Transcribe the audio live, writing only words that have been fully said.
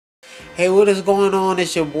Hey, what is going on?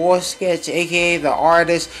 It's your boy Sketch, aka The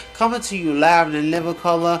Artist, coming to you live in living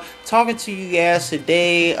color, talking to you guys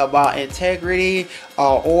today about integrity,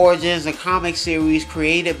 origins, a comic series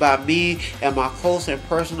created by me and my close and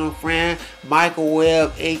personal friend Michael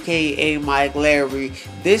Webb, aka Mike Larry.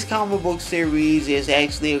 This comic book series is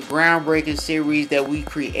actually a groundbreaking series that we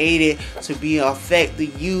created to affect the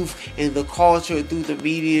youth and the culture through the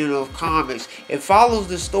medium of comics. It follows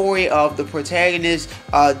the story of the protagonist,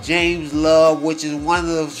 James Love, which is one of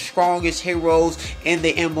the strongest heroes in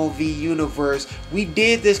the MOV universe. We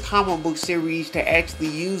did this comic book series to actually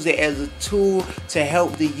use it as a tool to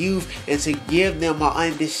help the youth and to give them an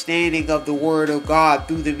understanding of the Word of God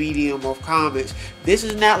through the medium of comics. This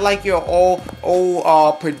is not like your old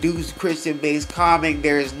produced Christian-based comic.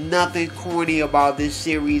 There is nothing corny about this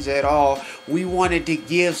series at all. We wanted to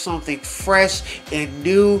give something fresh and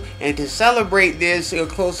new, and to celebrate this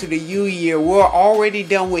close to the New Year, we're already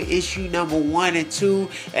done with issue number 1 and 2,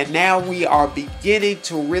 and now we are beginning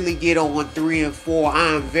to really get on 3 and 4. I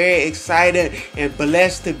am very excited and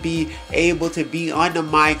blessed to be able to be on the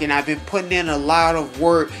mic, and I've been putting in a lot of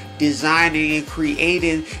work designing and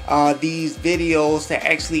creating these videos to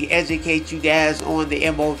actually educate you guys on the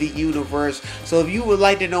MOV universe. So if you would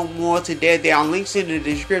like to know more today, there are links in the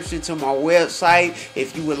description to my website.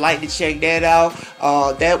 If you would like to check that out,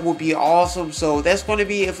 that would be awesome. So that's going to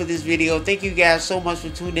be it for this video. Thank you guys so much for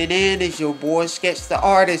tuning in. It's your boy Sketch the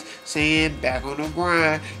Artist saying back on the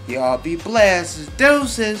grind. Y'all be blessed.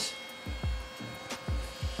 Deuces.